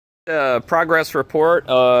A progress report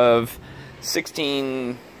of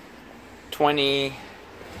 1620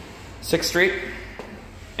 6th Street,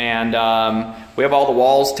 and we have all the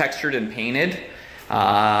walls textured and painted.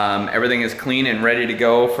 Everything is clean and ready to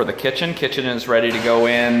go for the kitchen. Kitchen is ready to go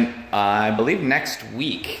in, I believe, next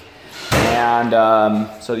week. And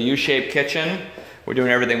so the U-shaped kitchen, we're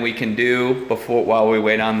doing everything we can do while we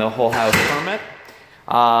wait on the whole house permit.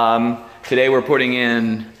 Today we're putting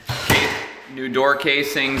in new door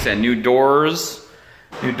casings and new doors,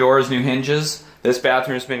 new hinges. This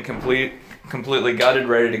bathroom's been completely gutted,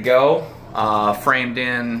 ready to go. Framed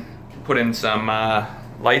in, put in some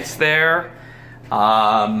lights there.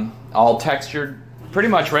 All textured, pretty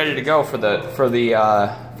much ready to go for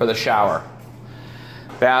the shower.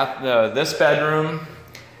 This bedroom,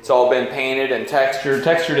 it's all been painted and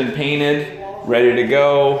textured and painted, ready to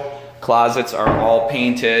go. Closets are all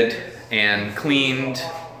painted and cleaned,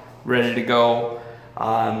 ready to go.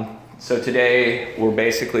 So today we're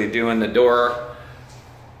basically doing the door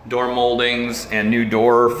moldings and new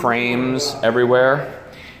door frames everywhere.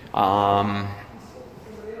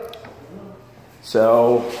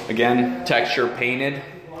 So again, texture painted.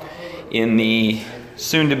 In the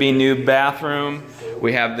soon-to-be new bathroom,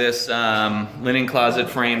 we have this linen closet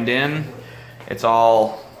framed in. It's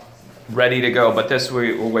all ready to go, but this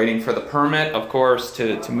we're waiting for the permit, of course,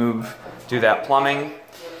 to do that plumbing.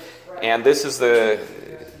 And this is the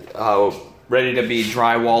ready to be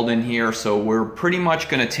drywalled in here, so we're pretty much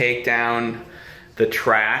going to take down the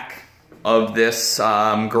track of this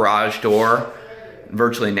garage door,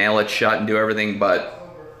 virtually nail it shut and do everything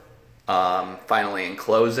but finally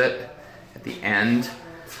enclose it at the end.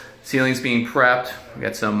 Ceiling's being prepped. We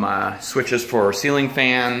got some switches for ceiling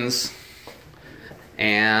fans,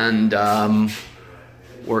 and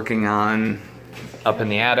working on up in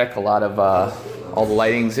the attic, a lot of all the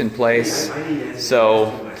lighting's in place.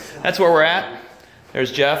 So that's where we're at.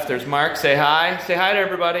 There's Jeff, there's Mark. Say hi. Say hi to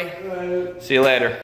everybody. See you later.